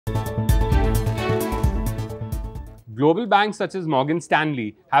Global banks such as Morgan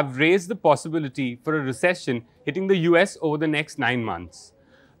Stanley have raised the possibility for a recession hitting the US over the next 9 months,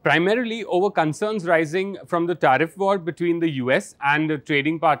 primarily over concerns rising from the tariff war between the US and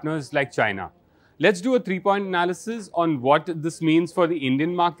trading partners like China. Let's do a 3-point analysis on what this means for the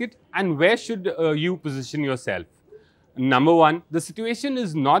Indian market and where should you position yourself. Number one, the situation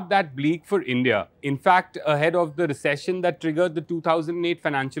is not that bleak for India. In fact, ahead of the recession that triggered the 2008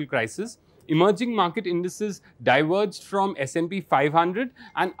 financial crisis, emerging market indices diverged from S&P 500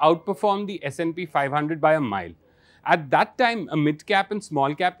 and outperformed the S&P 500 by a mile. At that time, mid-cap and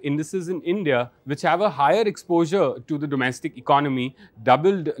small-cap indices in India, which have a higher exposure to the domestic economy,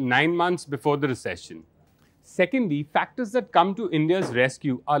 doubled 9 months before the recession. Secondly, factors that come to India's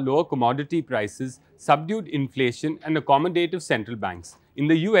rescue are lower commodity prices, subdued inflation, and accommodative central banks. In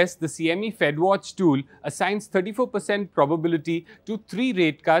the US, the CME FedWatch tool assigns 34% probability to 3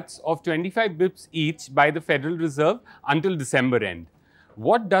 rate cuts of 25 bips each by the Federal Reserve until December end.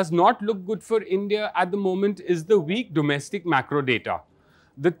 What does not look good for India at the moment is the weak domestic macro data.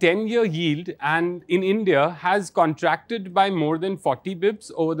 The 10-year yield in India has contracted by more than 40 bips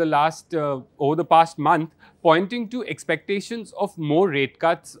over the past month, pointing to expectations of more rate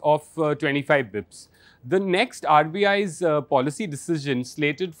cuts of 25 bips. The next RBI's policy decision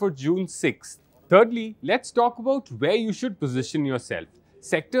slated for June 6th. Thirdly, let's talk about where you should position yourself.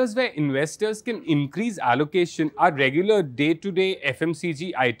 Sectors where investors can increase allocation are regular day-to-day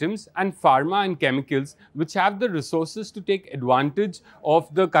FMCG items and pharma and chemicals, which have the resources to take advantage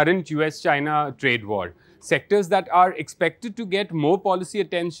of the current US-China trade war. Sectors that are expected to get more policy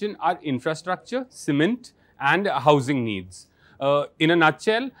attention are infrastructure, cement, and housing needs. In a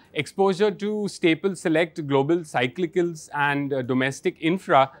nutshell, exposure to staple select global cyclicals and domestic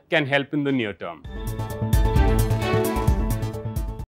infra can help in the near term.